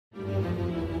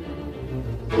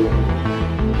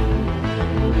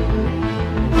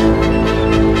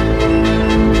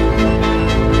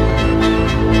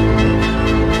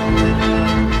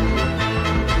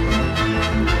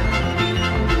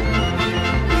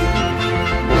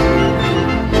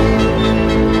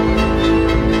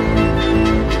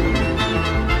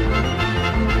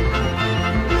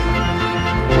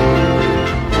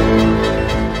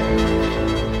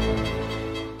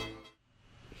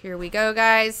go,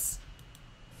 guys.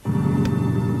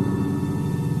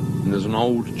 There's an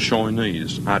old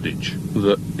Chinese adage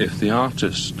that if the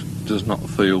artist does not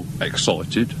feel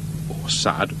excited or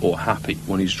sad or happy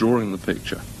when he's drawing the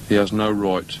picture, he has no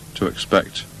right to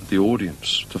expect the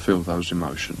audience to feel those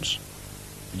emotions.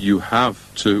 You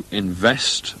have to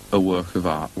invest a work of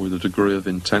art with a degree of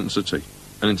intensity,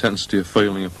 an intensity of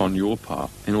feeling upon your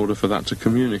part, in order for that to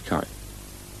communicate.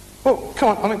 Well,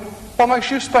 come on, I mean, what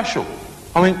makes you special?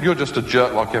 I mean, you're just a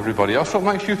jerk like everybody else. What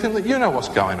makes you think that you know what's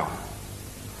going on?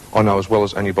 I know as well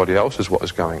as anybody else is what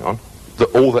is going on.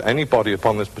 That all that anybody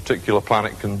upon this particular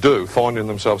planet can do, finding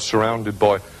themselves surrounded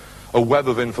by a web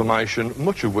of information,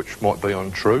 much of which might be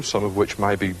untrue, some of which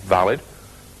may be valid,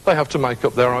 they have to make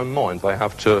up their own mind. They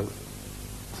have to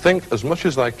think as much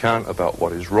as they can about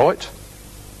what is right,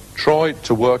 try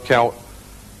to work out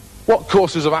what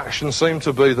courses of action seem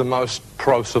to be the most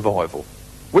pro-survival,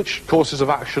 which courses of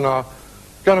action are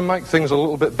going to make things a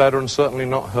little bit better and certainly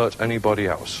not hurt anybody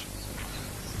else.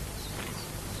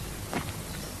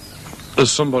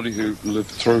 As somebody who lived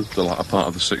through the latter part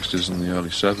of the 60s and the early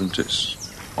 70s,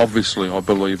 obviously I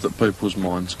believe that people's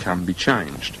minds can be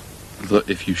changed. That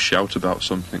if you shout about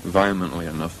something vehemently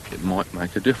enough, it might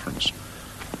make a difference.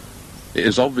 It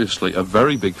is obviously a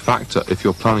very big factor if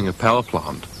you're planning a power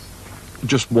plant,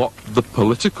 just what the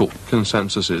political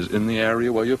consensus is in the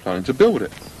area where you're planning to build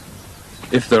it.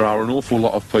 If there are an awful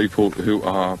lot of people who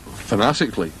are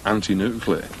fanatically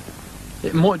anti-nuclear,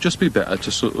 it might just be better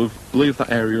to sort of leave that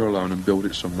area alone and build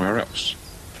it somewhere else.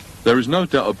 There is no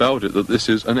doubt about it that this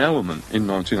is an element in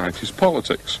 1980s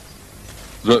politics.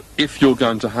 That if you're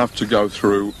going to have to go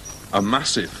through a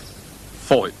massive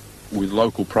fight with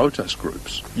local protest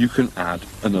groups, you can add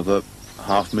another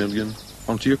 $500,000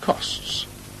 onto your costs.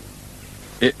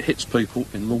 It hits people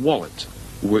in the wallet,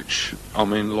 which, I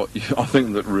mean, like, I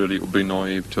think that really it would be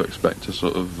naive to expect to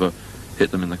sort of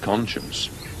hit them in the conscience.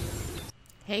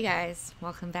 Hey guys,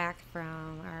 welcome back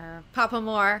from our Papa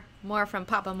more from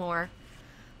Papa More.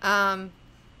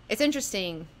 It's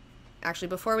interesting, actually,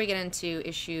 before we get into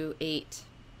issue 8,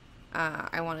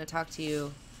 I want to talk to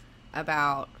you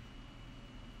about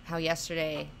how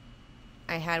yesterday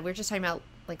we were just talking about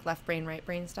like left brain, right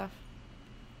brain stuff.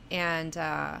 And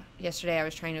yesterday I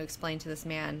was trying to explain to this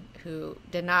man who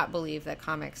did not believe that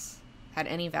comics had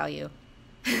any value.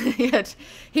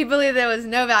 He believed there was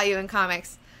no value in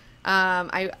comics.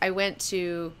 I went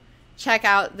to check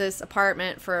out this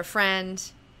apartment for a friend,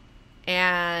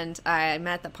 and I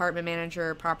met the apartment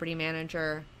manager, property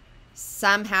manager.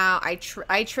 Somehow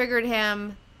I triggered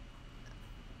him.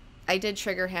 I did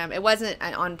trigger him. It wasn't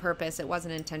on purpose. It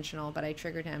wasn't intentional, but I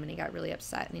triggered him, and he got really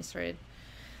upset, and he started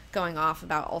going off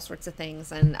about all sorts of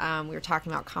things. And we were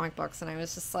talking about comic books, and I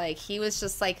was just like, he was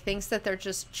just like, thinks that they're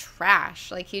just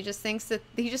trash. Like, he just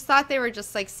thought they were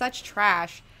just like such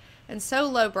trash and so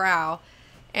lowbrow.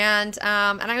 And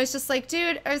I was just like,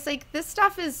 dude, I was like, this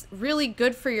stuff is really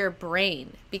good for your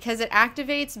brain because it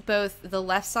activates both the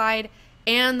left side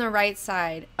and the right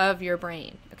side of your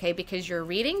brain. Okay, because you're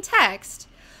reading text,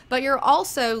 but you're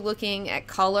also looking at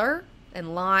color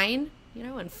and line,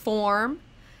 and form.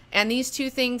 And these two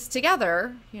things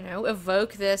together,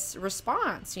 evoke this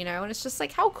response, and it's just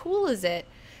like, how cool is it?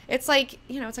 It's like,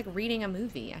 it's like reading a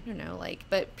movie. I don't know,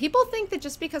 but people think that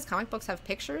just because comic books have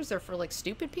pictures, they're for like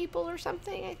stupid people or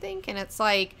something, I think. And it's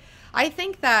like, I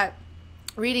think that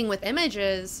reading with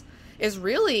images is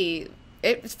really,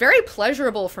 it's very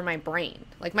pleasurable for my brain.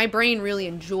 Like, my brain really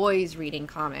enjoys reading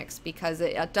comics because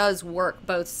it does work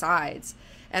both sides.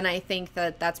 And I think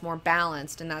that that's more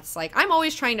balanced. And that's like, I'm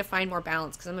always trying to find more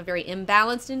balance because I'm a very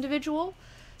imbalanced individual.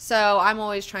 So I'm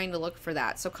always trying to look for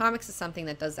that. So comics is something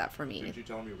that does that for me. Didn't you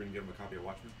tell him you were going to give him a copy of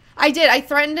Watchmen? I did. I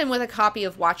threatened him with a copy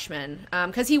of Watchmen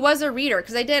because he was a reader.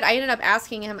 Because I ended up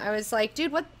asking him. I was like,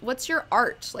 dude, what's your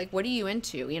art? Like, what are you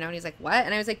into? And he's like, what?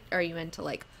 And I was like, are you into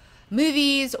like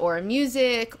movies or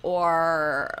music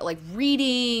or like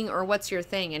reading, or what's your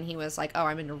thing? And he was like, oh,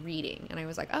 I'm into reading. And I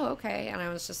was like, oh, okay. And I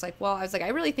was just like, well, I was like, I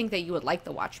really think that you would like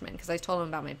the Watchmen, because I told him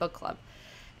about my book club.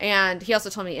 And he also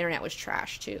told me the internet was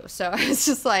trash too. So I was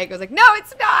just like, no,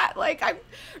 it's not. Like, I'm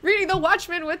reading the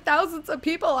Watchmen with thousands of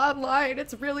people online.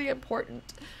 It's really important.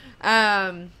 I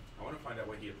want to find out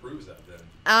what he approves of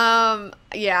then.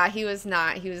 Yeah, he was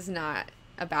not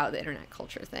about the internet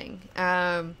culture thing.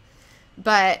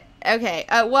 But okay.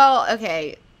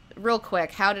 Okay. Real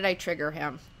quick. How did I trigger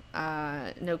him?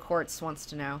 No Courts wants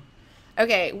to know.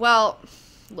 Okay. Well,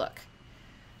 look,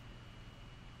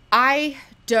 I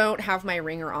don't have my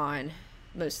ringer on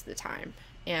most of the time,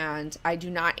 and I do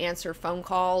not answer phone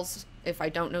calls if I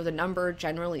don't know the number,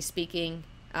 generally speaking.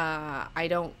 I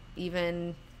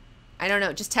I don't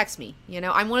know. Just text me. You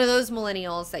know, I'm one of those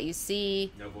millennials that you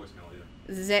see. No voicemail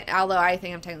either. Although I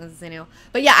think I'm technically Zennial.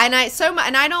 But yeah, and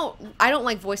I don't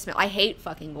like voicemail. I hate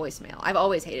fucking voicemail. I've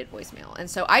always hated voicemail. And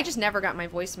so I just never got my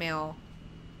voicemail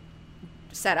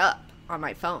set up on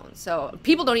my phone. So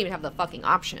people don't even have the fucking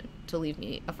option to leave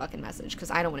me a fucking message because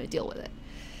I don't want to deal with it.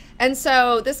 And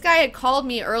so this guy had called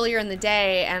me earlier in the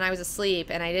day and I was asleep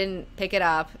and I didn't pick it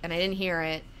up and I didn't hear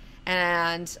it.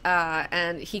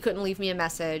 And he couldn't leave me a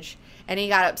message and he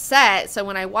got upset. So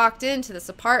when I walked into this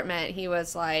apartment, he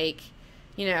was like,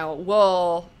 you know,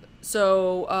 well,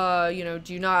 so, you know,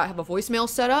 do you not have a voicemail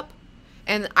set up?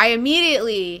 And I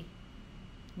immediately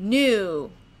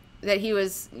knew that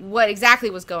what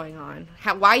exactly was going on,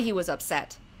 why he was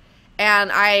upset.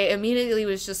 And I immediately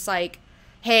was just like,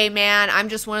 hey man, I'm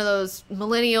just one of those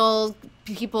millennial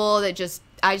people that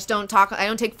I just don't talk, I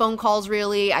don't take phone calls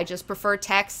really, I just prefer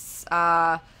texts.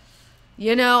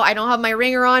 You know, I don't have my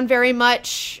ringer on very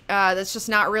much. That's just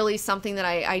not really something that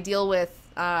I deal with.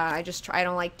 I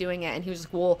don't like doing it. And he was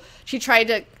like, well, she tried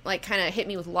to like kind of hit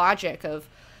me with logic of,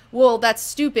 well, that's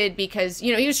stupid because,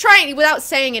 you know, he was trying, without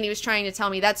saying it, he was trying to tell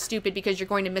me that's stupid because you're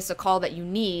going to miss a call that you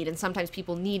need. And sometimes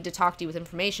people need to talk to you with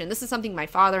information. This is something my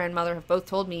father and mother have both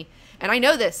told me. And I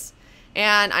know this.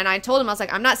 And I told him, I was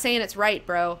like, I'm not saying it's right,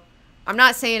 bro. I'm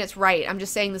not saying it's right. I'm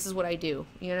just saying this is what I do.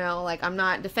 You know, like I'm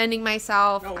not defending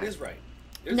myself. No, it is right.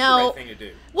 It's no, the right thing to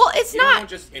do. Well, it's you not don't want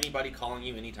just anybody calling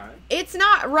you anytime. It's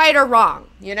not right or wrong,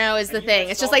 you know, is the thing.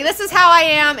 It's just like, this is how I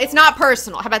am. It's not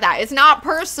personal. How about that? It's not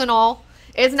personal.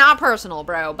 It's not personal,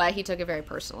 bro. But he took it very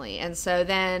personally. And so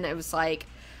then it was like,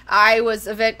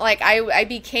 I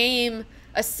became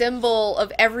a symbol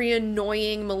of every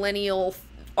annoying millennial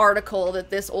article that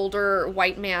this older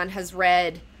white man has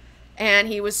read. And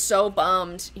he was so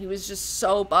bummed. He was just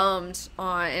so bummed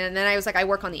and then I was like, I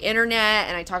work on the internet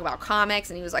and I talk about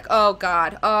comics. And he was like, oh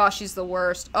God, oh, she's the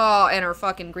worst. Oh, and her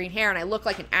fucking green hair. And I looked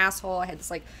like an asshole. I had this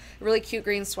like really cute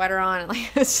green sweater on and like,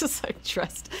 it's just like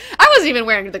dressed. I wasn't even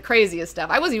wearing the craziest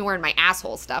stuff. I wasn't even wearing my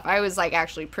asshole stuff. I was like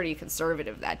actually pretty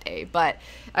conservative that day, but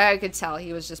I could tell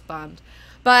he was just bummed.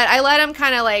 But I let him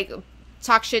kind of like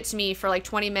talk shit to me for like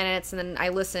 20 minutes. And then I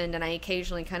listened and I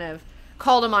occasionally kind of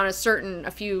called him on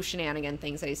a few shenanigan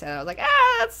things that he said. I was like,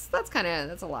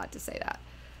 that's a lot to say that.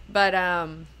 But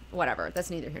whatever.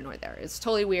 That's neither here nor there. It's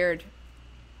totally weird.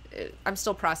 I'm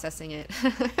still processing it.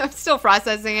 I'm still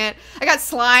processing it. I got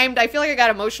slimed. I feel like I got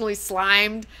emotionally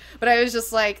slimed. But I was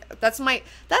just like, this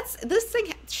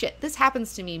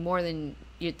happens to me more than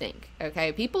you'd think.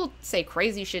 Okay? People say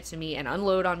crazy shit to me and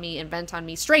unload on me and vent on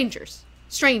me. Strangers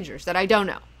that I don't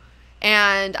know.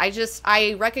 And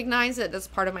I recognize that that's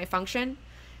part of my function.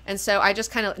 And so I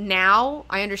just kind of, now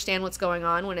I understand what's going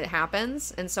on when it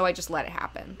happens. And so I just let it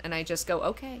happen. And I just go,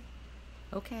 okay,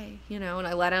 you know, and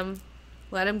I let them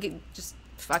just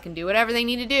fucking do whatever they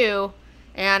need to do.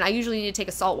 And I usually need to take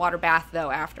a saltwater bath though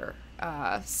after.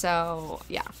 So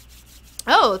yeah.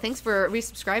 Oh, thanks for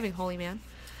resubscribing, holy man.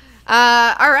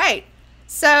 All right.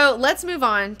 So let's move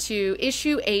on to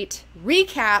issue 8,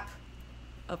 recap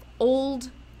of Old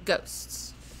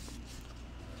Ghosts.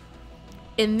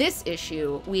 In this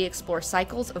issue, we explore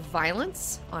cycles of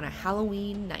violence on a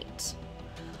Halloween night.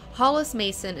 Hollis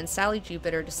Mason and Sally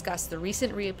Jupiter discuss the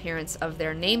recent reappearance of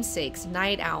their namesakes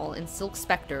Night Owl and Silk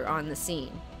Spectre on the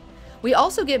scene. We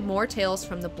also get more tales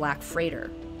from the Black Freighter.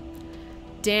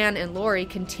 Dan and Laurie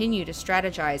continue to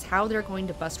strategize how they're going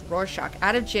to bust Rorschach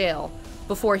out of jail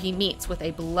before he meets with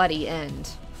a bloody end.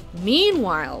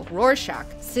 Meanwhile, Rorschach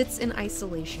sits in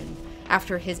isolation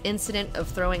after his incident of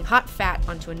throwing hot fat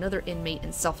onto another inmate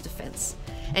in self-defense,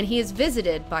 and he is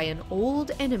visited by an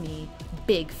old enemy,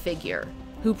 Big Figure,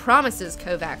 who promises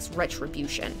Kovacs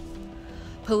retribution.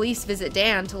 Police visit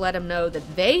Dan to let him know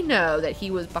that they know that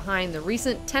he was behind the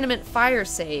recent tenement fire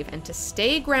save and to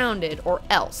stay grounded or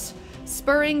else,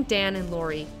 spurring Dan and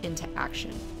Laurie into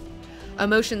action.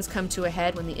 Emotions come to a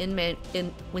head when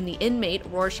the inmate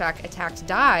Rorschach attacked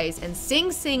dies and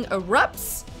Sing Sing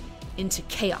erupts into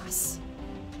chaos.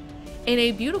 In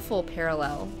a beautiful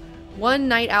parallel, one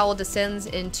night owl descends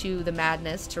into the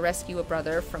madness to rescue a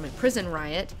brother from a prison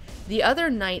riot. The other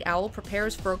night owl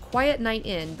prepares for a quiet night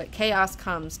in, but chaos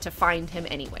comes to find him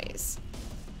anyways.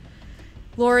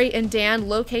 Laurie and Dan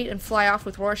locate and fly off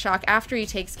with Rorschach after he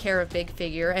takes care of Big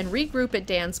Figure and regroup at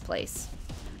Dan's place.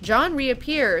 John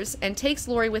reappears and takes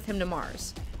Laurie with him to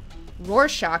Mars.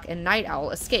 Rorschach and Night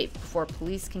Owl escape before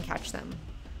police can catch them.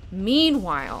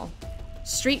 Meanwhile,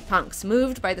 street punks,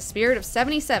 moved by the spirit of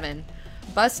 77,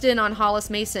 bust in on Hollis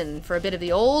Mason for a bit of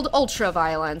the old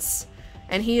ultra-violence,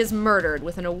 and he is murdered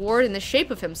with an award in the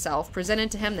shape of himself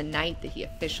presented to him the night that he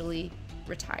officially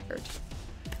retired.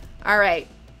 Alright,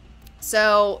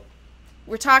 So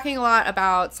we're talking a lot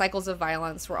about cycles of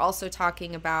violence. We're also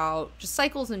talking about just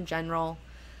cycles in general.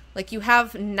 Like you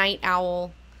have Night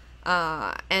Owl,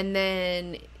 and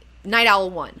then Night Owl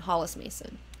 1, Hollis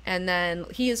Mason. And then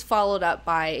he is followed up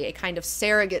by a kind of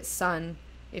surrogate son,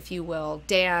 if you will,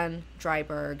 Dan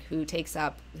Dryberg, who takes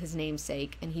up his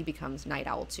namesake, and he becomes Night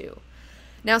Owl 2.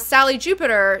 Now, Sally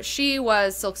Jupiter, she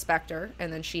was Silk Spectre,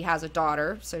 and then she has a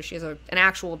daughter, so she has an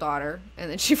actual daughter,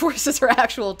 and then she forces her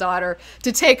actual daughter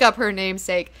to take up her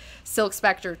namesake, Silk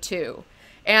Spectre 2.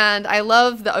 And I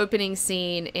love the opening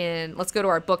scene in, let's go to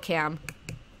our book cam.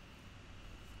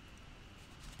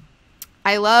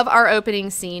 I love our opening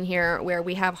scene here where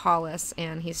we have Hollis,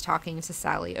 and he's talking to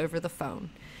Sally over the phone.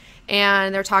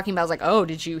 And they're talking about, like, oh,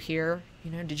 did you hear?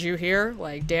 Did you hear?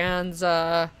 Like, Dan's,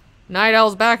 Night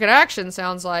Owl's back in action,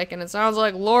 sounds like, and it sounds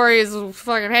like Laurie's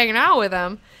fucking hanging out with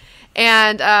him.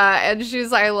 And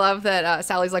she's like, I love that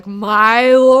Sally's like,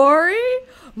 my Laurie?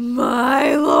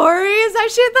 My Laurie? Is that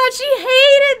she thought she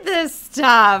hated this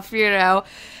stuff,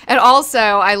 And also,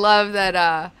 I love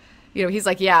that, he's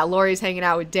like, yeah, Laurie's hanging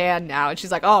out with Dan now. And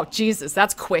she's like, oh, Jesus,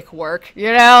 that's quick work,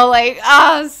 Like,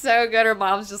 oh, so good. Her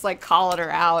mom's just, like, calling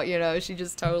her out, She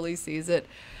just totally sees it.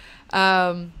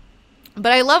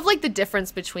 But I love, like, the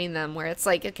difference between them where it's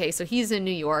like, okay, so he's in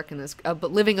New York and this, but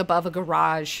living above a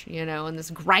garage, in this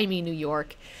grimy New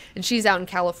York. And she's out in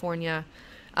California.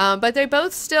 But they're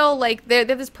both still, like, they're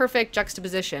this perfect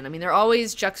juxtaposition. I mean, they're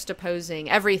always juxtaposing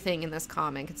everything in this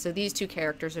comic. And so these two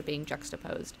characters are being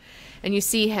juxtaposed. And you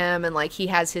see him, and, like, he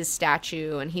has his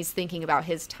statue, and he's thinking about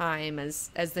his time as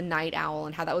the Night Owl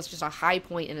and how that was just a high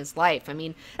point in his life. I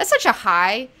mean, that's such a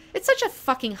high. It's such a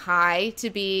fucking high to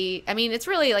be. I mean, it's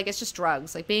really, like, it's just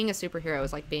drugs. Like, being a superhero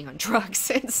is like being on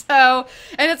drugs. And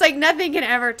it's like nothing can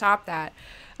ever top that.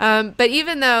 But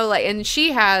even though, like, and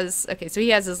she has, okay, so he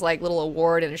has this, like, little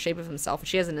award in the shape of himself, and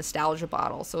she has a nostalgia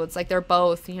bottle. So it's like they're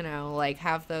both, like,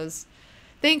 have those,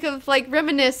 think of, like,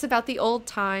 reminisce about the old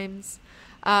times.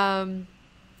 And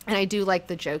I do like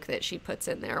the joke that she puts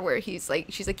in there where she's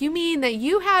like, you mean that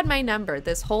you had my number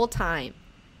this whole time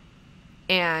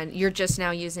and you're just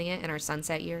now using it in our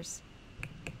sunset years?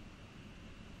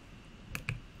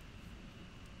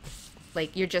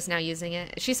 Like, you're just now using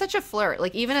it. She's such a flirt.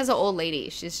 Like, even as an old lady,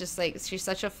 she's just like, she's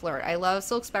such a flirt. I love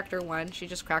Silk Spectre 1. She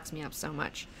just cracks me up so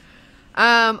much.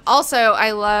 Also,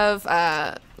 I love,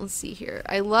 let's see here.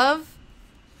 I love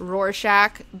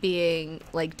Rorschach being,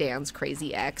 like, Dan's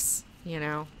crazy ex,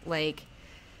 Like,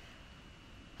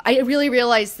 I really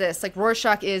realized this. Like,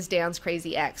 Rorschach is Dan's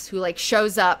crazy ex who, like,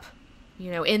 shows up,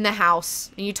 in the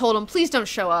house, and you told him, please don't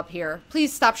show up here.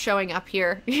 Please stop showing up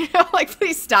here. Like,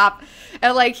 please stop.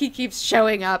 And, like, he keeps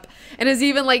showing up and is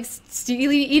even, like,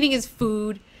 eating his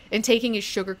food and taking his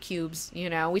sugar cubes.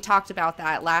 We talked about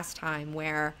that last time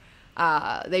where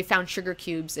they found sugar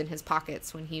cubes in his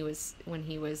pockets when he was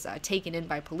taken in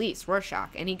by police, Rorschach.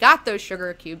 And he got those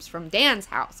sugar cubes from Dan's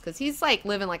house because he's, like,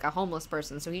 living like a homeless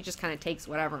person. So he just kind of takes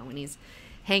whatever when he's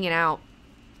hanging out.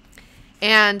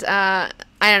 And I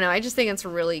don't know. I just think it's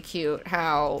really cute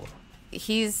how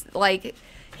he's, like,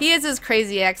 he is his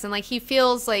crazy ex. And, like, he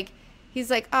feels like, he's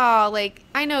like, oh, like,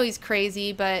 I know he's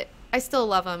crazy, but I still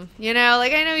love him.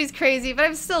 Like, I know he's crazy, but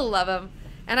I still love him.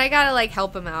 And I gotta, like,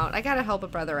 help him out. I gotta help a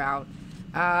brother out.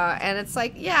 And it's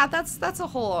like, yeah, that's a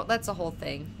whole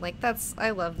thing. Like,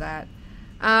 I love that.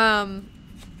 I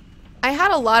had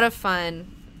a lot of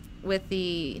fun with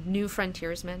the New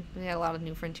Frontiersmen. We had a lot of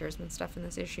New Frontiersmen stuff in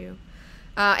this issue.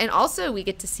 And also we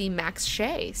get to see Max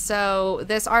Shea. So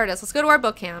this artist, let's go to our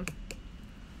book cam.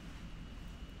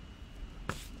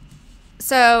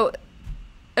 So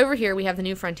over here we have the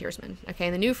New Frontiersman. Okay,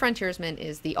 and the New Frontiersman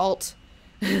is the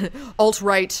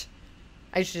alt-right,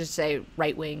 I should say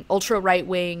right-wing,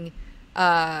 ultra-right-wing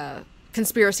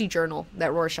conspiracy journal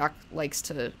that Rorschach likes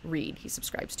to read. He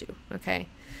subscribes to, okay?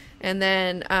 And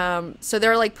then, so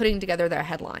they're, like, putting together their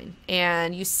headline.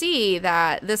 And you see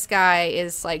that this guy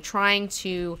is, like, trying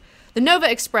to... The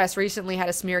Nova Express recently had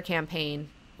a smear campaign,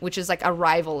 which is, like, a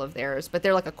rival of theirs, but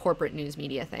they're, like, a corporate news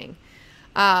media thing.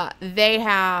 They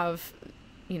have...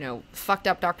 fucked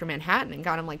up Dr. Manhattan and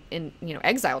got him, like,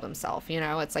 exiled himself,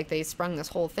 It's like they sprung this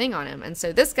whole thing on him. And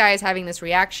so this guy is having this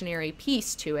reactionary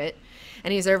piece to it.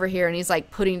 And he's over here and he's,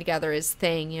 like, putting together his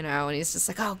thing, and he's just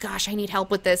like, oh, gosh, I need help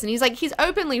with this. And he's, like, he's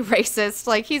openly racist.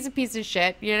 Like, he's a piece of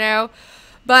shit,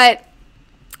 But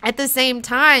at the same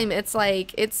time, it's,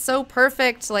 like, it's so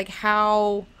perfect, like,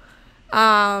 how...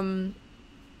 that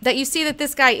you see that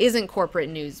this guy isn't corporate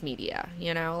news media,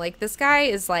 Like, this guy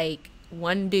is, like,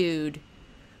 one dude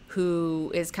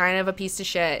who is kind of a piece of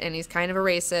shit and he's kind of a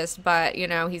racist, but you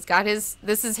know, he's got this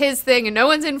is his thing and no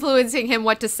one's influencing him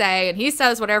what to say, and he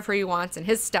says whatever he wants and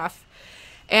his stuff.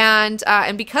 And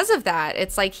because of that,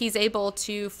 it's like he's able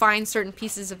to find certain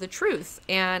pieces of the truth.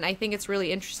 And I think it's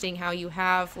really interesting how you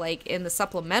have, like, in the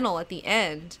supplemental at the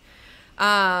end,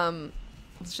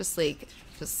 it's just like,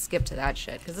 just skip to that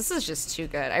shit because this is just too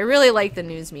good. I really like the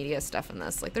news media stuff in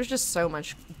this. Like, there's just so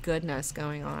much goodness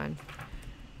going on.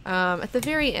 At the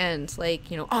very end, like,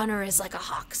 you know, honor is like a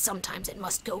hawk, sometimes it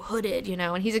must go hooded, you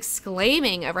know, and he's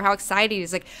exclaiming over how excited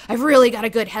he's like, I've really got a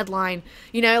good headline,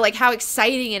 you know, like how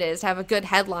exciting it is to have a good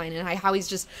headline, and how he's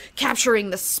just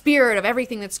capturing the spirit of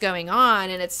everything that's going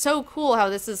on. And it's so cool how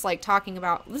this is like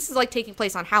taking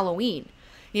place on Halloween,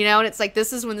 you know, and it's like,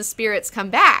 this is when the spirits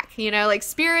come back, you know, like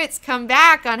spirits come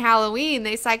back on Halloween,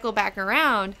 they cycle back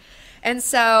around. And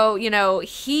so, you know,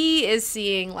 he is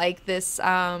seeing like this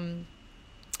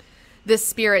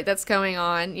spirit that's going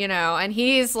on, you know, and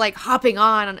he's like hopping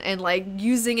on and like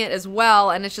using it as well.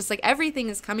 And it's just like everything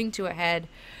is coming to a head.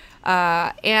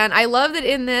 And I love that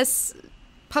in this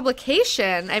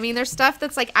publication, I mean, there's stuff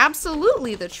that's like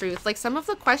absolutely the truth. Like some of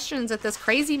the questions that this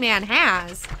crazy man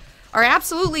has are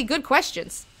absolutely good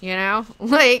questions, you know,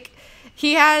 like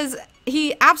he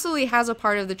absolutely has a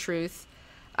part of the truth.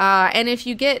 And if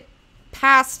you get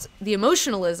past the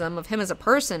emotionalism of him as a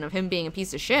person, of him being a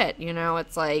piece of shit, you know,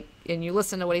 it's like, and you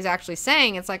listen to what he's actually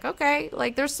saying, it's like, okay,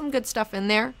 like there's some good stuff in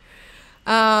there.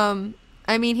 I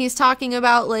mean, he's talking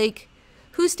about like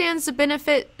who stands to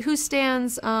benefit, he's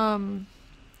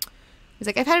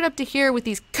like, I've had it up to here with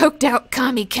these coked out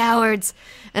commie cowards,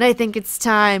 and I think it's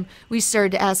time we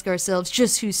started to ask ourselves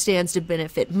just who stands to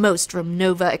benefit most from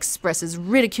Nova Express's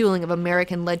ridiculing of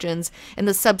American legends and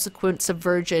the subsequent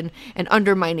subversion and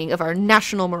undermining of our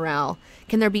national morale.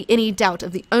 Can there be any doubt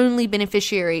of the only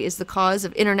beneficiary is the cause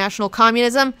of international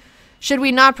communism? Should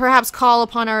we not perhaps call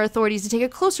upon our authorities to take a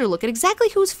closer look at exactly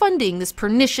who's funding this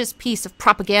pernicious piece of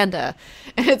propaganda?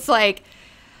 And it's like,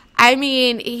 I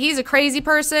mean, he's a crazy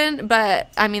person, but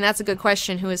I mean, that's a good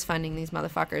question. Who is funding these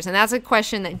motherfuckers? And that's a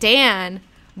question that Dan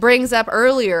brings up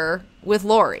earlier with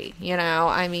Laurie. You know,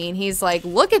 I mean, he's like,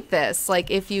 look at this.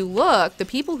 Like, if you look, the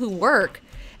people who work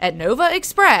at Nova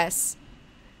Express,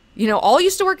 you know, all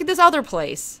used to work at this other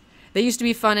place. They used to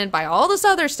be funded by all this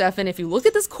other stuff. And if you look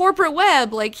at this corporate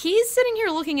web, like he's sitting here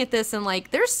looking at this and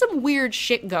like, there's some weird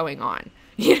shit going on.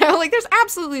 You know, like there's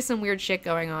absolutely some weird shit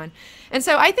going on. And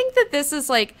so I think that this is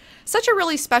like such a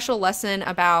really special lesson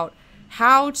about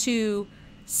how to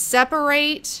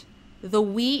separate the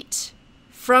wheat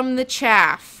from the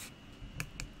chaff.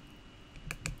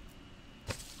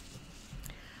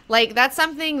 Like that's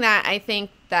something that I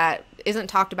think that isn't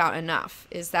talked about enough,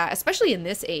 is that especially in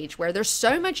this age where there's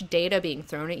so much data being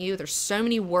thrown at you, there's so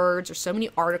many words or so many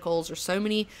articles or so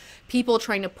many people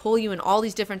trying to pull you in all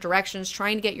these different directions,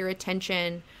 trying to get your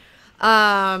attention.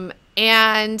 And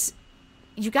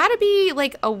you got to be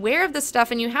like aware of this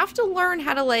stuff, and you have to learn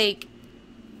how to like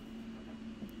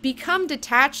become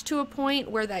detached to a point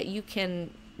where that you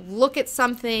can look at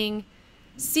something,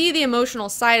 see the emotional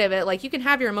side of it, like you can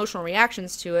have your emotional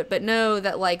reactions to it, but know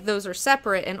that like those are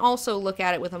separate, and also look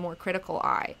at it with a more critical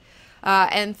eye.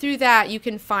 And through that, you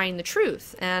can find the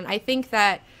truth. And I think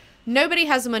that nobody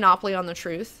has a monopoly on the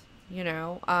truth. You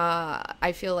know,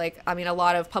 I feel like, I mean, a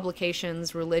lot of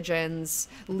publications, religions,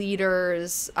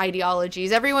 leaders,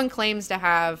 ideologies, everyone claims to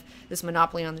have this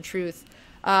monopoly on the truth.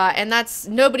 And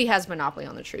nobody has monopoly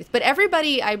on the truth. But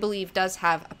everybody, I believe, does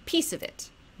have a piece of it.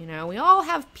 You know, we all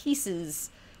have pieces.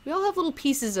 We all have little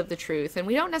pieces of the truth, and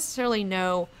we don't necessarily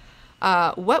know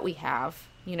what we have.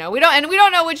 You know, we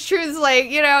don't know which truths, like,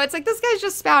 you know, it's like this guy's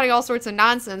just spouting all sorts of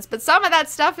nonsense, but some of that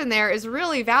stuff in there is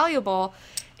really valuable,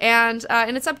 and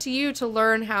it's up to you to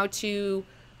learn how to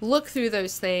look through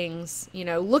those things, you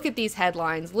know, look at these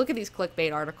headlines, look at these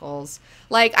clickbait articles.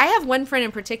 Like, I have one friend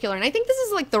in particular, and I think this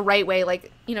is like the right way,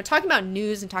 like, you know, talking about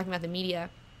news and talking about the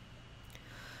media.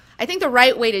 I think the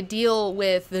right way to deal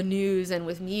with the news and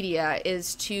with media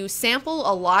is to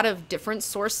sample a lot of different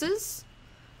sources.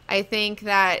 I think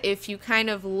that if you kind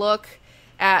of look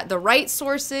at the right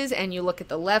sources and you look at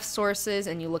the left sources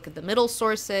and you look at the middle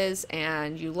sources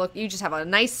and you just have a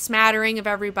nice smattering of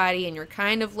everybody, and you're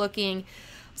kind of looking,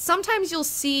 sometimes you'll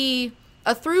see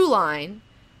a through line,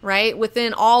 right,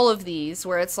 within all of these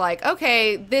where it's like,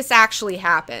 okay, this actually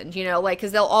happened, you know, like,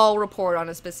 because they'll all report on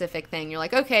a specific thing. You're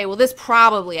like, okay, well, this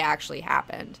probably actually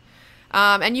happened.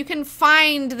 And you can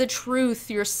find the truth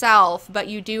yourself, but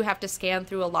you do have to scan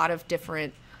through a lot of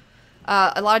different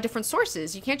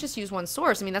sources. You can't just use one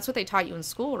source. I mean, that's what they taught you in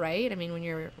school, right? I mean, when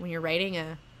you're writing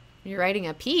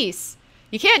a piece,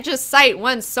 you can't just cite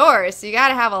one source. You got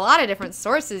to have a lot of different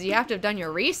sources. You have to have done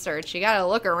your research. You got to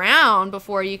look around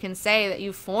before you can say that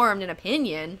you formed an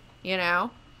opinion, you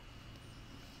know?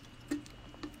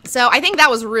 So I think that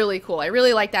was really cool. I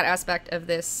really like that aspect of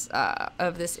this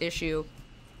issue.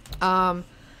 The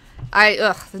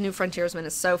New Frontiersman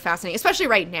is so fascinating, especially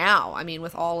right now. I mean,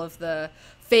 with all of the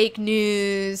fake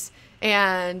news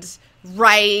and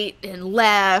right and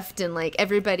left and like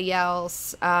everybody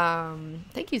else.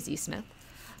 Thank you, Z Smith.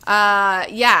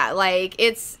 Yeah, like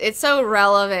it's so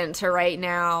relevant to right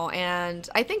now. And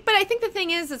I think the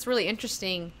thing is that's really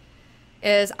interesting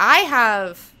is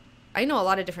I know a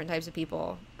lot of different types of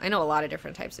people. And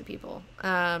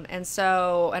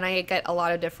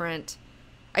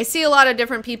I see a lot of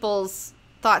different people's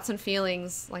thoughts and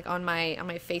feelings like on my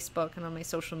Facebook and on my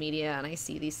social media, and I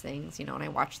see these things, you know, and I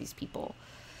watch these people.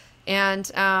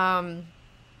 And I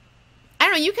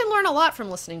don't know, you can learn a lot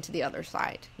from listening to the other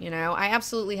side, you know. I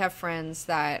absolutely have friends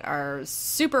that are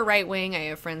super right-wing. I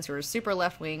have friends who are super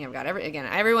left-wing. I've got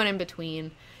everyone in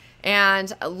between.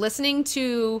 And listening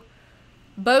to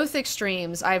both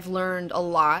extremes, I've learned a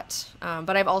lot,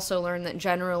 but I've also learned that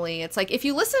generally it's like if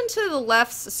you listen to the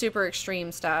left's super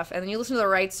extreme stuff and then you listen to the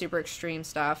right's super extreme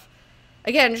stuff,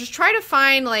 again, just try to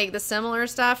find like the similar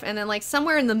stuff, and then like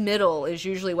somewhere in the middle is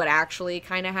usually what actually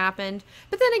kind of happened.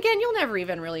 But then again, you'll never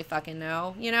even really fucking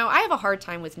know. You know, I have a hard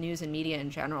time with news and media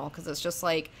in general because it's just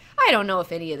like I don't know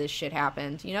if any of this shit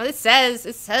happened. You know, it says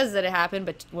that it happened,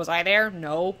 but was I there?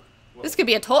 No. This could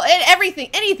be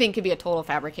anything could be a total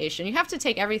fabrication. You have to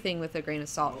take everything with a grain of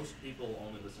salt. Most people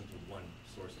only listen to one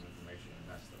source of information, and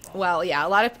that's the problem. Well, yeah, a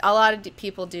lot of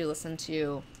people do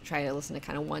try to listen to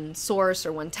kind of one source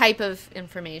or one type of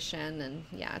information, and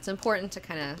yeah, it's important to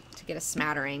to get a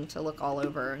smattering, to look all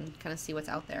over and kind of see what's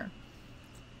out there.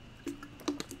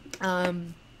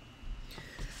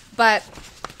 But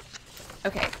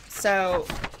okay, so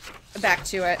back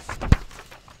to it.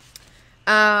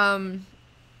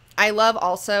 I love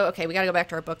also, okay, we got to go back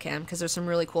to our book cam because there's some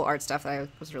really cool art stuff that I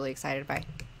was really excited by.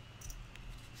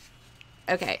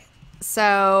 Okay,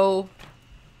 so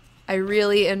I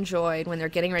really enjoyed when they're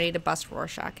getting ready to bust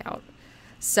Rorschach out.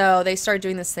 So they start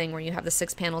doing this thing where you have the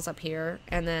 6 panels up here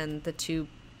and then the two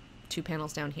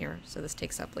panels down here. So this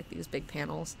takes up like these big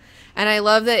panels. And I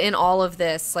love that in all of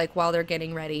this, like while they're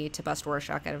getting ready to bust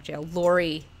Rorschach out of jail,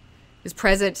 Laurie is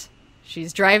present.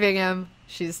 She's driving him.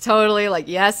 She's totally like,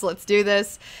 yes, let's do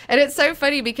this. And it's so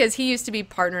funny because he used to be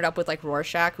partnered up with like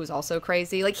Rorschach, who's also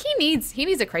crazy. Like he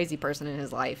needs a crazy person in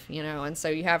his life, you know? And so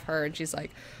you have her and she's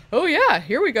like, oh yeah,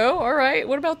 here we go. All right,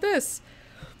 what about this?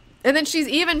 And then she's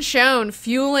even shown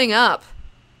fueling up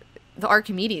the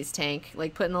Archimedes tank,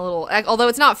 like putting the little, although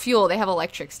it's not fuel, they have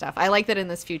electric stuff. I like that in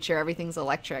this future, everything's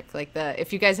electric. Like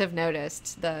if you guys have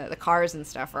noticed, the cars and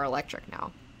stuff are electric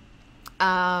now.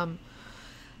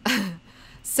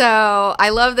 So I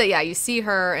love that, yeah, you see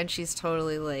her and she's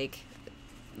totally like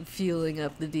fueling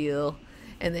up the deal.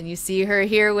 And then you see her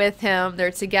here with him.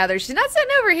 They're together. She's not sitting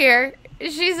over here.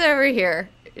 She's over here.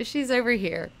 She's over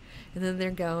here. And then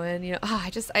they're going, you know,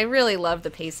 I really love the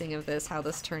pacing of this, how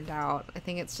this turned out. I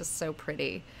think it's just so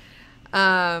pretty.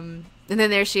 And then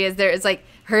there she is. It's like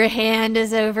her hand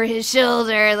is over his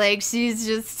shoulder. Like she's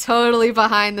just totally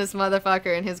behind this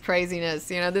motherfucker and his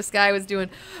craziness. You know, this guy was doing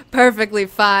perfectly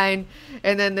fine.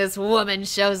 And then this woman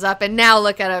shows up and now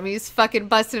look at him. He's fucking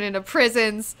busting into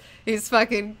prisons. He's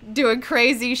fucking doing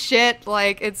crazy shit.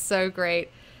 Like it's so great.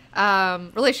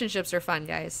 Relationships are fun,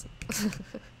 guys.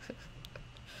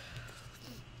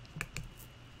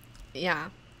 Yeah.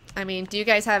 I mean, do you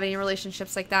guys have any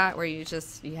relationships like that where you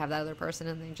have that other person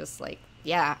and they just like,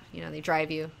 yeah, you know, they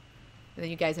drive you and then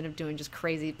you guys end up doing just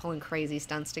pulling crazy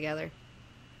stunts together?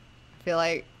 I feel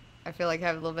like I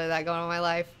have a little bit of that going on in my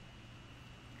life.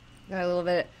 When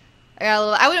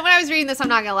I was reading this, I'm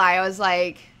not gonna lie, I was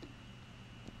like,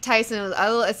 Tyson,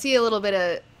 I see a little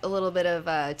bit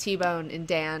of T-Bone in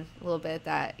Dan, a little bit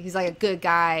that he's like a good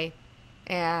guy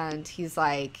and he's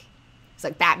like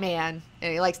Batman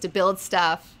and he likes to build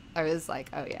stuff. I was like,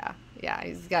 oh yeah,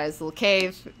 he's got his little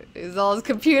cave, all his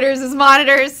computers, his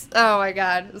monitors. Oh my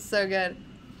god, it's so good.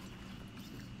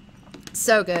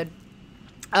 So good.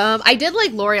 I did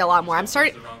like Laurie a lot more. I'm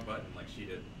sorry. The wrong button like she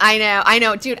did. I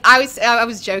know, dude. I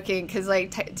was joking because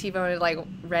like T-Bone had like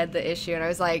read the issue and I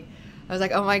was like,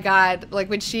 oh my god, like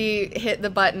when she hit the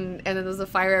button and then there was a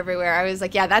fire everywhere, I was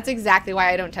like, yeah, that's exactly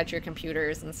why I don't touch your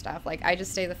computers and stuff. Like I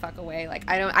just stay the fuck away. Like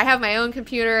I have my own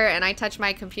computer and I touch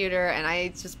my computer and I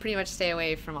just pretty much stay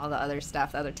away from all the other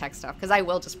stuff, the other tech stuff, because I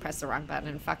will just press the wrong button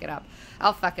and fuck it up.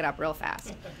 I'll fuck it up real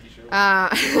fast. Sure?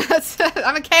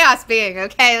 I'm a chaos being,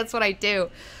 okay? That's what I do.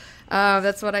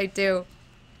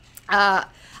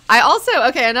 I also,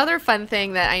 another fun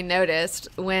thing that I noticed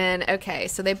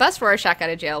so they bust Rorschach out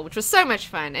of jail, which was so much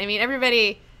fun. I mean,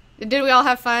 did we all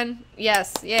have fun?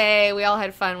 Yes. Yay. We all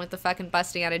had fun with the fucking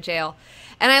busting out of jail.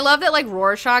 And I love that, like,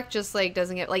 Rorschach just, like,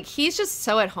 doesn't get, like, he's just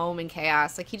so at home in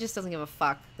chaos. Like, he just doesn't give a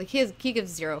fuck. Like, he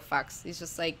gives zero fucks. He's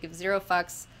just, like, gives zero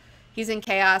fucks. He's in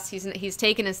chaos. He's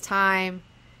taking his time.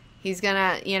 He's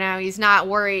gonna, he's not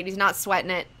worried. He's not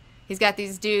sweating it. He's got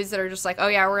these dudes that are just like, oh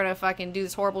yeah, we're gonna fucking do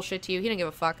this horrible shit to you. He don't give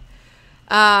a fuck.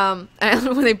 And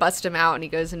when they bust him out and he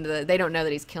goes into they don't know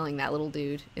that he's killing that little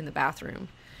dude in the bathroom. And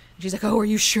she's like, oh, are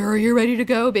you sure you're ready to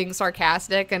go? Being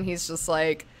sarcastic. And he's just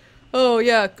like, oh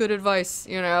yeah, good advice.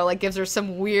 Like gives her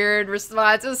some weird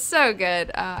response. It was so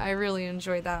good. I really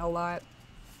enjoyed that a lot.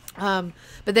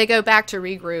 But they go back to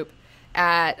regroup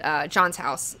at John's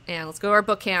house. And let's go to our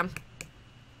book cam.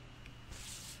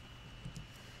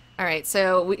 All right,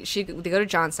 so they go to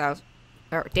John's house,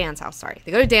 or Dan's house, sorry.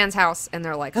 They go to Dan's house, and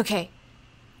they're like, okay,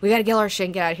 we got to get our shit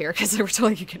and get out of here, because they were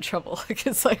totally getting in trouble,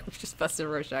 because, like, we just busted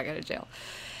Rorschach out of jail.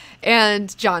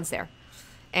 And John's there.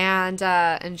 And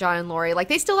John and Laurie, like,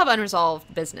 they still have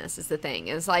unresolved business, is the thing.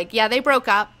 It's like, yeah, they broke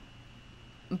up,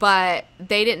 but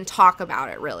they didn't talk about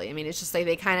it, really. I mean, it's just like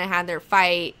they kind of had their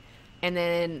fight, and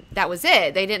then that was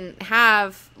it. They didn't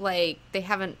have, like, they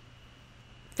haven't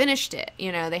finished it,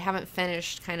 they haven't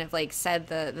finished kind of like said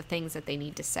the things that they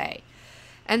need to say.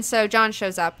 And so John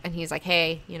shows up and he's like,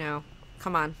 hey,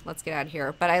 come on, let's get out of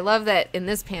here. But I love that in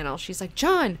this panel she's like,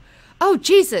 John, oh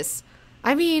Jesus,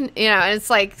 I mean, and it's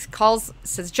like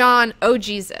says John, oh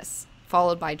Jesus,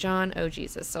 followed by John, oh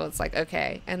Jesus. So it's like,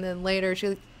 okay. And then later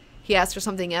he asks for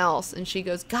something else and she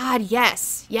goes, God,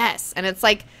 yes, and it's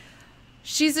like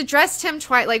she's addressed him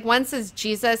twice, like once as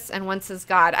Jesus and once as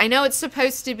God. I know it's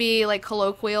supposed to be like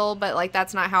colloquial, but like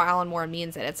that's not how Alan Moore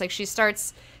means it. It's like she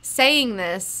starts saying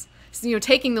this,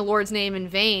 taking the Lord's name in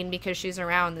vain because she's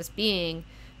around this being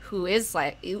who is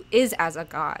as a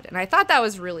God. And I thought that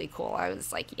was really cool. I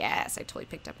was like, yes, I totally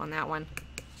picked up on that one.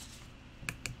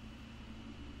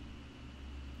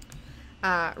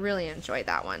 Really enjoyed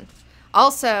that one.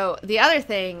 Also, the other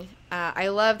thing, I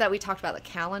love that we talked about the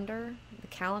calendar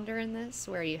in this,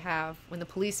 where you have when the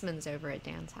policeman's over at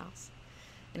Dan's house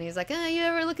and he's like, you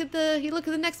ever look at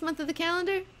the next month of the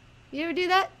calendar? You ever do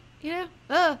that?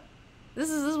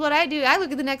 This is what I do. I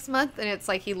look at the next month. And it's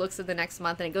like he looks at the next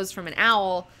month and it goes from an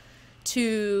owl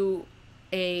to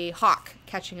a hawk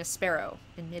catching a sparrow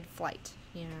in mid-flight,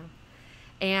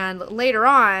 and later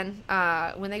on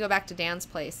when they go back to Dan's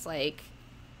place, like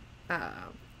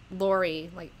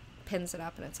Laurie like pins it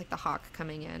up and it's like the hawk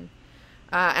coming in.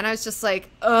 And I was just like,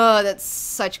 oh, that's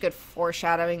such good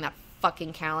foreshadowing. That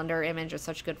fucking calendar image is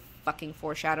such good fucking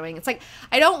foreshadowing. It's like,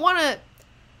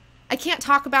 I can't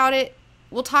talk about it.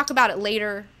 We'll talk about it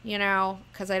later,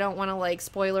 because I don't want to, like,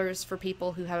 spoilers for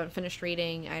people who haven't finished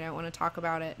reading. I don't want to talk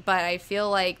about it. But I feel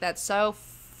like that's so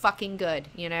fucking good,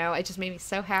 It just made me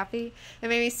so happy. It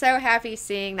made me so happy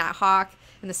seeing that hawk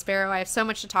and the sparrow. I have so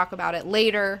much to talk about it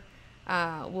later.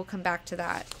 We'll come back to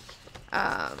that.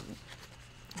 Yeah.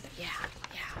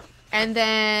 And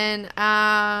then,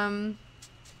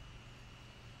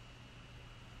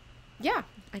 yeah,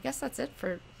 I guess that's it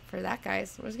for that,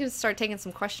 guys. We're just going to start taking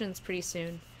some questions pretty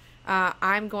soon.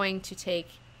 I'm going to take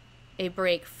a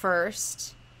break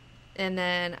first, and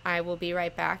then I will be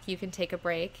right back. You can take a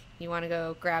break. You want to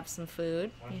go grab some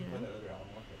food. Why don't you play that other Alan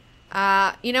Moore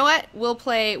clip? You know what? We'll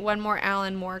play one more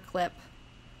Alan Moore clip.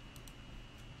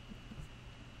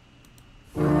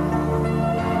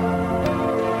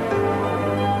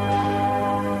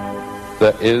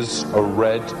 There is a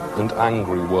red and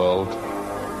angry world.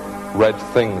 Red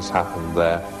things happen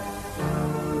there.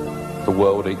 The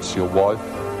world eats your wife,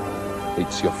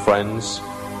 eats your friends,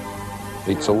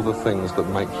 eats all the things that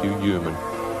make you human.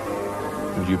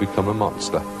 And you become a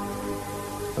monster.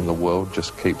 And the world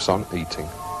just keeps on eating.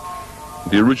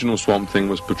 The original Swamp Thing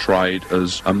was portrayed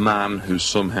as a man who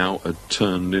somehow had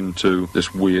turned into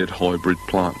this weird hybrid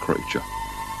plant creature.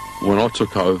 When I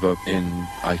took over in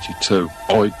 82,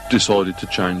 I decided to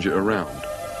change it around.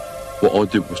 What I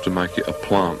did was to make it a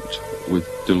plant with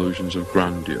delusions of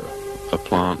grandeur. A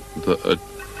plant that had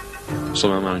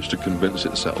somehow managed to convince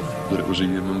itself that it was a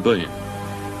human being.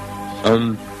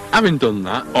 And having done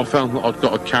that, I found that I'd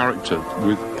got a character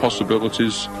with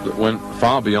possibilities that went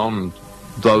far beyond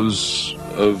those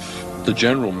of the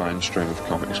general mainstream of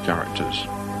comics characters.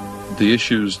 The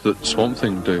issues that Swamp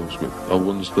Thing deals with are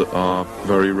ones that are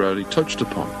very rarely touched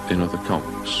upon in other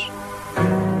comics.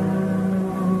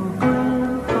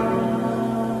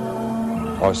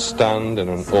 I stand in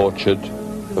an orchard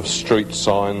of street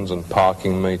signs and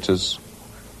parking meters.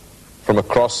 From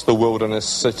across the wilderness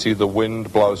city, the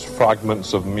wind blows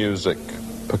fragments of music,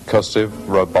 percussive,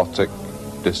 robotic,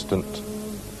 distant.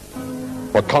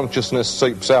 My consciousness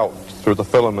seeps out through the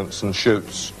filaments and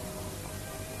shoots.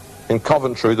 In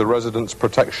Coventry, the Residents'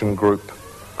 Protection Group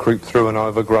creep through an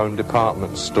overgrown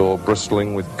department store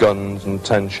bristling with guns and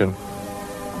tension.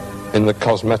 In the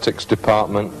cosmetics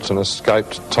department, an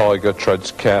escaped tiger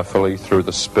treads carefully through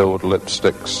the spilled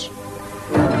lipsticks.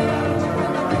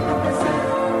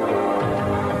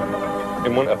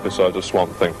 In one episode of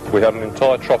Swamp Thing, we had an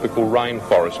entire tropical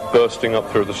rainforest bursting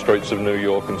up through the streets of New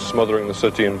York and smothering the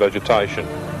city in vegetation.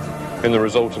 In the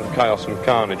resultant chaos and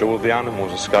carnage, all of the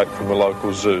animals escaped from the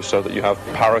local zoo, so that you have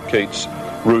parakeets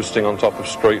roosting on top of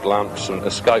street lamps and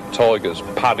escaped tigers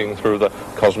padding through the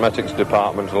cosmetics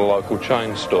department of the local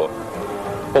chain store.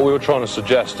 What we were trying to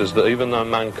suggest is that even though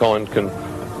mankind can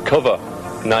cover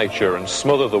nature and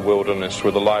smother the wilderness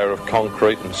with a layer of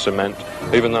concrete and cement,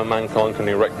 even though mankind can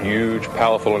erect huge,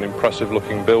 powerful and impressive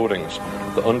looking buildings,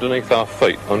 that underneath our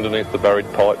feet, underneath the buried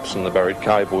pipes and the buried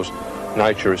cables,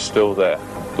 nature is still there.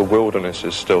 The wilderness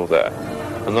is still there.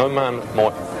 And though man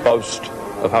might boast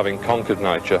of having conquered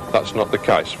nature, that's not the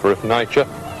case. For if nature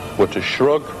were to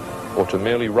shrug or to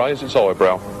merely raise its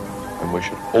eyebrow, then we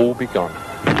should all be gone.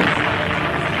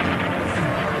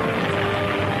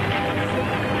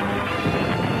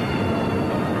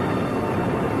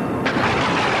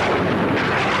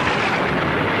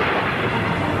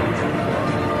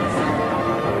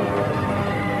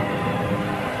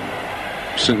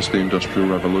 Since the Industrial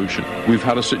Revolution, we've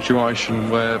had a situation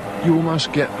where you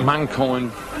almost get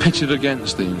mankind pitted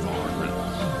against the environment.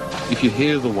 If you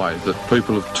hear the way that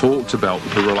people have talked about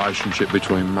the relationship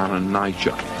between man and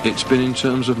nature, it's been in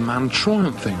terms of man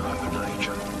triumphing over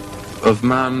nature, of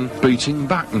man beating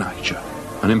back nature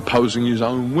and imposing his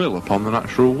own will upon the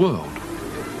natural world.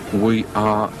 We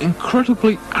are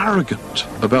incredibly arrogant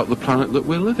about the planet that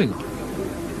we're living on.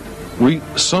 We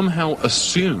somehow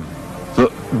assume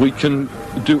that we can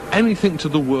do anything to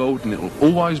the world and it will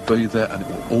always be there and it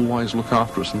will always look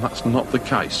after us, and that's not the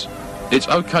case. It's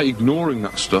okay ignoring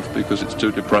that stuff because it's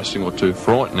too depressing or too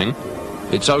frightening.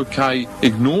 It's okay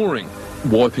ignoring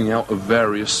wiping out of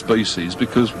various species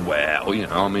because, well, you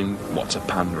know, I mean, what's a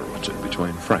panda or two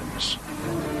between friends?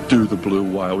 Do the blue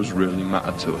whales really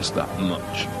matter to us that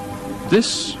much?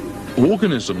 This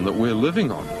organism that we're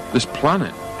living on, this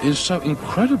planet, is so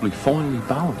incredibly finely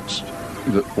balanced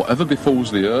that whatever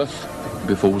befalls the earth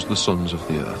befalls the sons of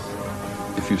the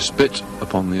earth. If you spit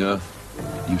upon the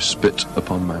earth, you spit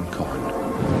upon mankind.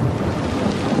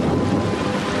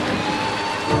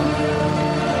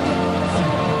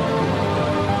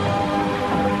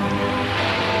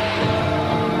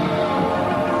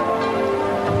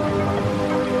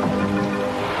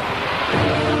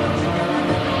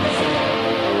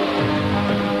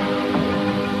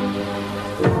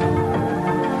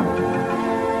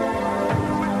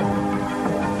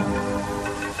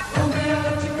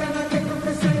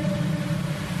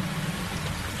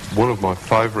 One of my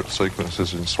favourite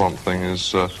sequences in Swamp Thing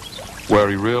is where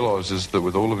he realises that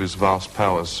with all of his vast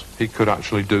powers, he could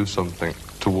actually do something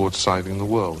towards saving the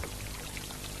world.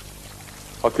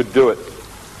 I could do it.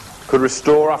 Could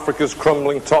restore Africa's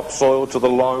crumbling topsoil to the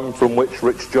loam from which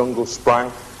rich jungles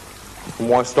sprang. And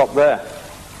why stop there?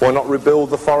 Why not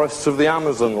rebuild the forests of the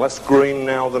Amazon, less green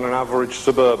now than an average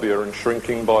suburbia and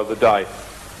shrinking by the day?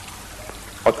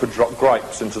 I could drop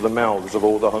grapes into the mouths of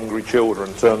all the hungry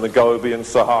children, turn the Gobi and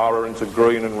Sahara into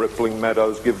green and rippling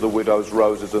meadows, give the widows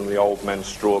roses and the old men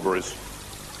strawberries.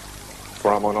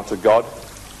 For am I not a god?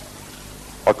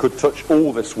 I could touch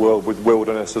all this world with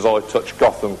wilderness as I touch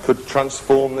Gotham, could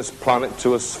transform this planet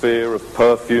to a sphere of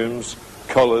perfumes,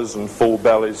 colours and full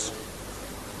bellies.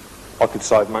 I could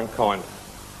save mankind.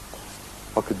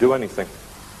 I could do anything.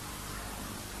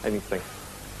 Anything.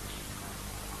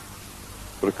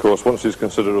 But of course, once he's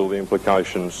considered all the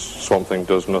implications, Swamp Thing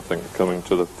does nothing, coming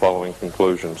to the following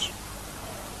conclusions.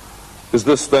 Is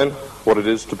this then what it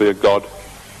is to be a god?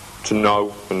 To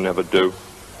know and never do?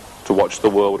 To watch the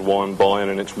world wind by and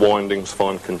in its windings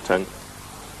find content?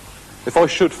 If I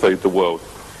should feed the world,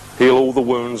 heal all the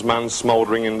wounds man's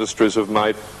smouldering industries have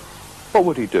made, what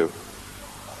would he do?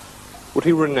 Would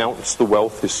he renounce the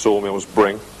wealth his sawmills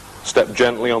bring? Step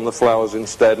gently on the flowers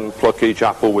instead and pluck each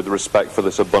apple with respect for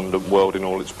this abundant world in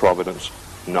all its providence?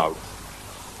 No.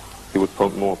 He would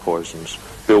pump more poisons,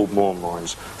 build more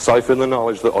mines, safe in the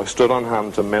knowledge that I stood on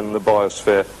hand to mend the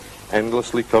biosphere,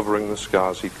 endlessly covering the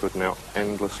scars he could now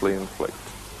endlessly inflict.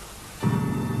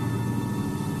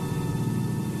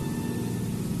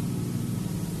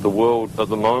 the world at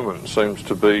the moment seems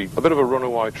to be a bit of a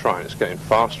runaway train. It's getting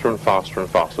faster and faster and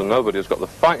faster. Nobody has got the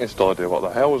faintest idea what the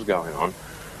hell is going on.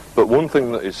 But one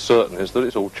thing that is certain is that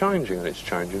it's all changing, and it's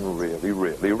changing really,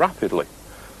 really rapidly.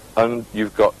 And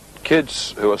you've got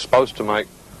kids who are supposed to make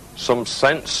some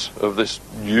sense of this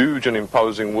huge and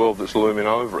imposing world that's looming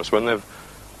over us when they've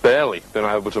barely been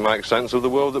able to make sense of the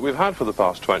world that we've had for the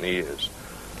past 20 years.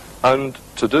 And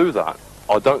to do that,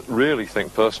 I don't really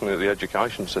think personally that the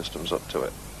education system's up to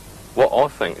it. What I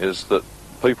think is that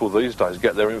people these days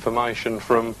get their information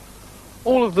from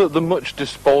all of the much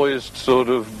despised sort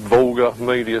of vulgar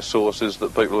media sources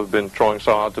that people have been trying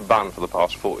so hard to ban for the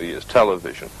past 40 years.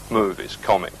 Television, movies,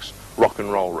 comics, rock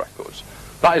and roll records.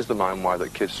 That is the main way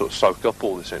that kids sort of soak up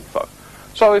all this info.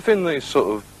 So if in these sort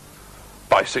of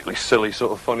basically silly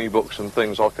sort of funny books and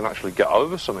things I can actually get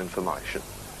over some information,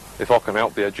 if I can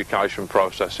help the education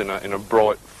process in a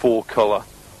bright, four-colour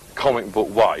comic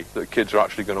book way that kids are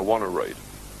actually going to want to read,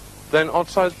 then I'd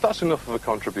say that's enough of a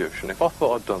contribution. If I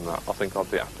thought I'd done that, I think I'd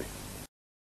be happy.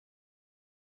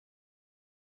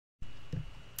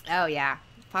 Oh yeah,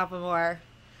 Papa Moore.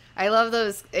 I love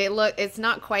those. It's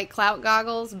not quite clout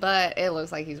goggles, but it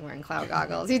looks like he's wearing clout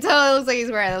goggles. He totally looks like he's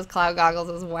wearing those clout goggles,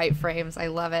 those white frames. I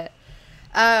love it.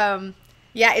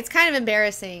 Yeah, it's kind of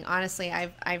embarrassing, honestly.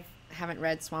 I haven't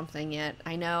read Swamp Thing yet.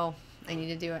 I know I need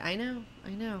to do it. I know.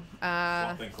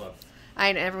 Swamp Thing Club.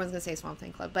 Everyone's gonna say Swamp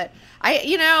Thing Club, but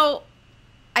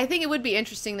I think it would be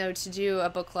interesting though to do a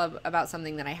book club about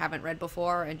something that I haven't read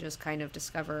before and just kind of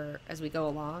discover as we go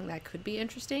along. That could be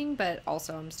interesting, but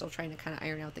also I'm still trying to kind of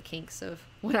iron out the kinks of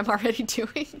what I'm already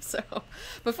doing. So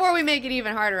before we make it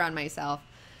even harder on myself.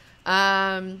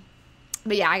 But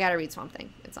yeah, I gotta read Swamp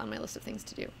Thing. It's on my list of things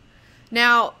to do.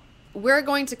 Now we're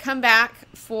going to come back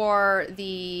for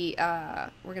the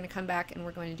we're going to come back and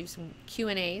we're going to do some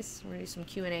Q&As. We're going to do some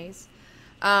Q&As.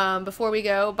 Before we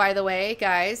go, by the way,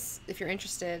 guys, if you're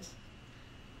interested,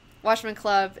 Watchmen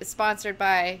Club is sponsored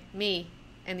by me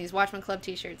and these Watchmen Club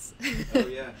t-shirts. Oh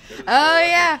yeah. Oh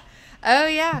yeah. Oh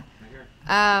yeah.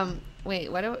 Right here.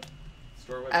 Wait, what do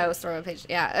Store webpage. Oh, store webpage.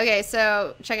 Yeah. Okay,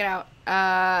 so check it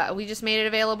out. We just made it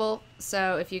available.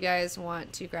 So if you guys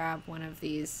want to grab one of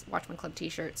these Watchmen Club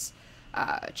t-shirts,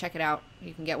 check it out.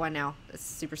 You can get one now. It's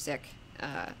super sick.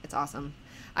 It's awesome.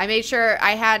 I made sure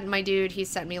I had my dude, he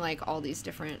sent me like all these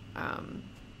different,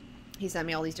 he sent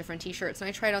me all these different t-shirts, and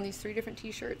I tried on these 3 different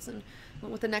t-shirts and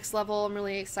went with the next level. I'm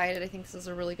really excited. I think this is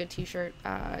a really good t-shirt.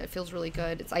 It feels really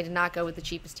good. I did not go with the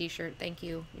cheapest t-shirt. Thank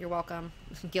you. You're welcome.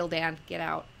 Gildan, get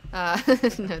out. No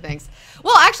thanks.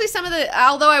 Well, actually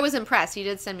although I was impressed, he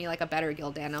did send me like a better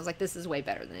Gildan. I was like, this is way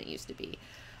better than it used to be.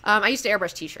 I used to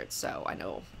airbrush t-shirts, so I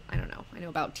know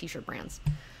about t-shirt brands.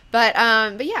 But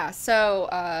yeah, so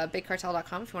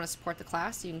bigcartel.com if you want to support the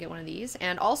class, you can get one of these.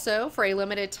 And also, for a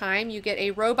limited time, you get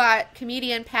a robot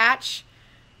comedian patch.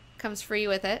 Comes free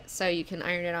with it, so you can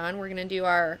iron it on. We're going to do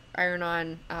our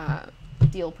iron-on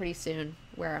deal pretty soon,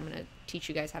 where I'm going to teach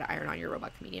you guys how to iron on your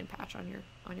robot comedian patch on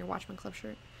your Watchmen Club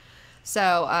shirt.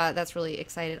 So that's really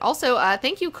excited. Also,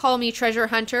 thank you, Call Me Treasure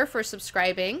Hunter, for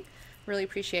subscribing. Really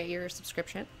appreciate your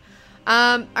subscription.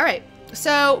 All right,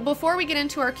 so before we get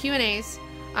into our Q&As,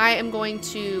 I am going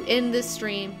to end this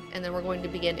stream, and then we're going to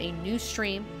begin a new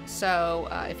stream. So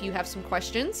if you have some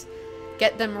questions,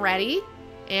 get them ready,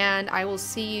 and I will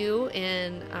see you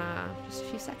in just a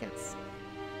few seconds.